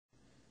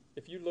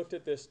if you looked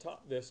at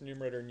this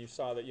numerator and you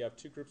saw that you have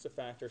two groups of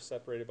factors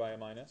separated by a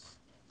minus,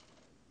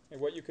 and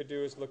what you could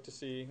do is look to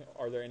see,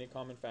 are there any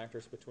common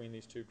factors between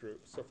these two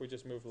groups? So if we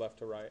just move left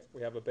to right,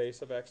 we have a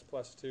base of x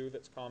plus 2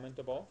 that's common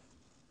to both.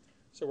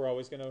 So we're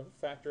always going to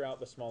factor out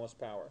the smallest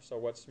power. So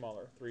what's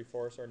smaller,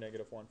 3/4 or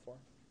negative 1/4?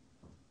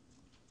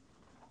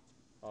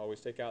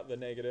 Always take out the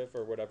negative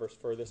or whatever's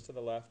furthest to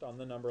the left on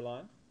the number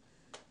line.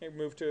 Okay,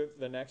 move to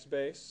the next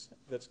base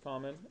that's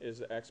common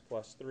is x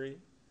plus 3.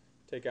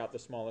 Take out the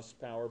smallest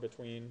power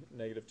between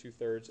negative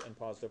 2/3 and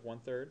positive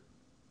 1/3.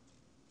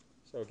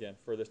 So again,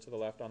 furthest to the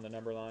left on the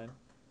number line.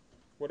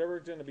 Whatever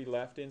is going to be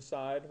left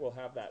inside will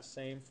have that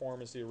same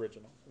form as the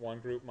original. One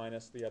group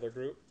minus the other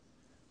group.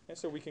 And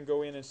so we can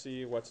go in and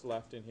see what's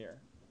left in here.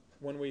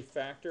 When we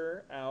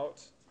factor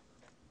out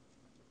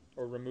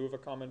or remove a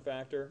common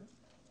factor,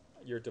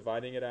 you're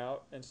dividing it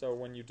out. And so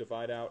when you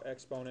divide out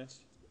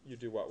exponents, you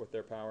do what with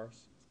their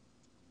powers?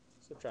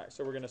 Subtract.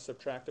 So we're going to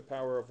subtract a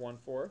power of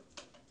 1/4.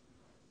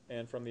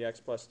 And from the x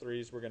plus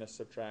 3's, we're going to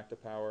subtract a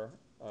power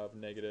of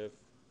negative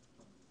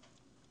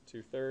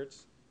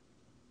 2/3.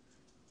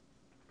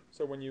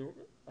 So when you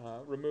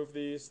remove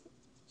these,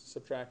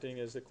 subtracting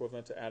is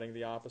equivalent to adding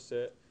the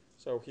opposite.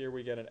 So here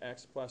we get an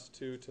x plus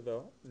 2 to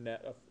the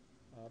net of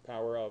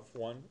power of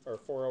 1, or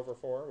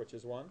 4/4, which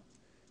is 1.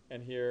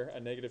 And here a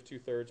negative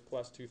 2/3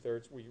 plus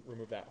 2/3, we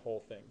remove that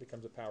whole thing. It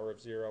becomes a power of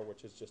 0,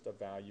 which is just a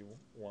value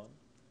 1.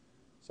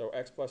 So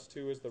x plus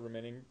 2 is the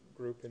remaining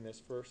group in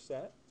this first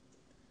set.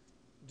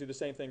 Do the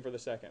same thing for the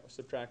second.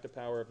 Subtract a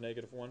power of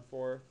negative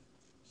 1/4.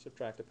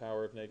 Subtract a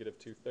power of negative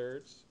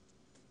 2/3,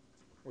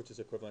 which is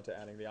equivalent to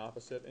adding the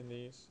opposite in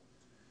these.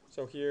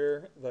 So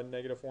here the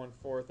negative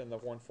 1/4 and the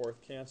 1/4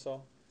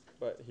 cancel,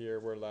 but here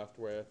we're left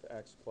with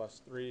x plus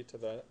 3 to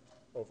the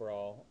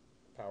overall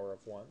power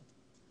of 1.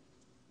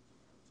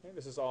 Okay,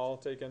 this is all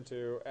taken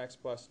to x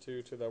plus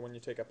 2 to the, when you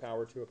take a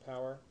power to a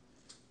power,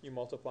 you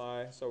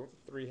multiply, so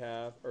 3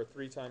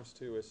 times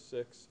 2 is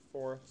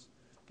 6/4.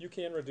 You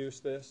can reduce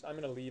this. I'm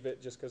going to leave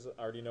it just because I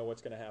already know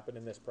what's going to happen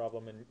in this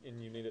problem,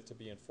 and you need it to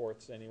be in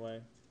fourths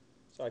anyway.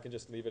 So I can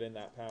just leave it in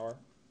that power.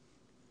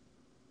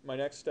 My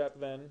next step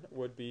then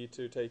would be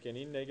to take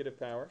any negative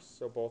powers.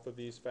 So both of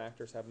these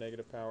factors have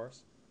negative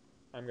powers.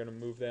 I'm going to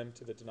move them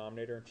to the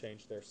denominator and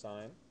change their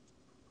sign.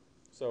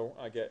 So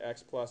I get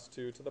x plus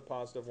 2 to the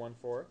positive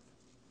 1/4,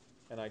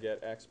 and I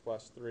get x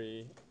plus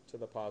 3 to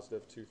the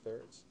positive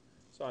 2/3.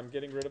 So I'm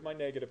getting rid of my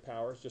negative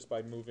powers just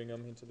by moving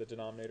them into the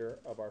denominator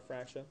of our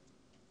fraction.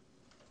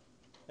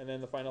 And then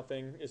the final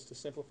thing is to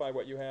simplify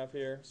what you have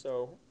here.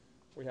 So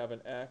we have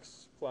an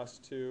x plus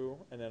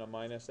 2, and then a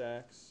minus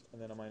x,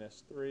 and then a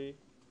minus 3.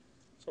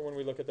 So when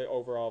we look at the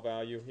overall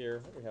value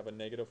here, we have a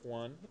negative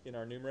 1 in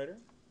our numerator.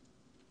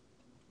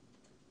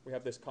 We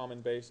have this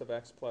common base of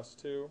x plus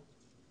 2.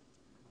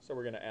 So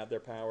we're going to add their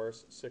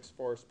powers.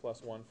 6/4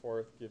 plus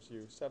 1/4 gives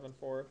you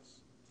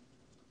 7/4.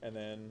 And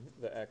then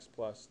the x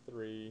plus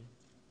 3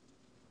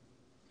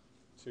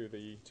 to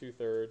the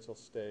 2/3 will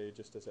stay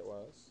just as it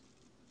was.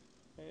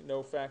 Okay,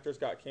 no factors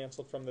got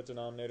canceled from the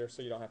denominator,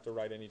 so you don't have to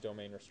write any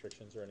domain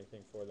restrictions or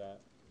anything for that.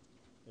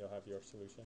 You'll have your solution.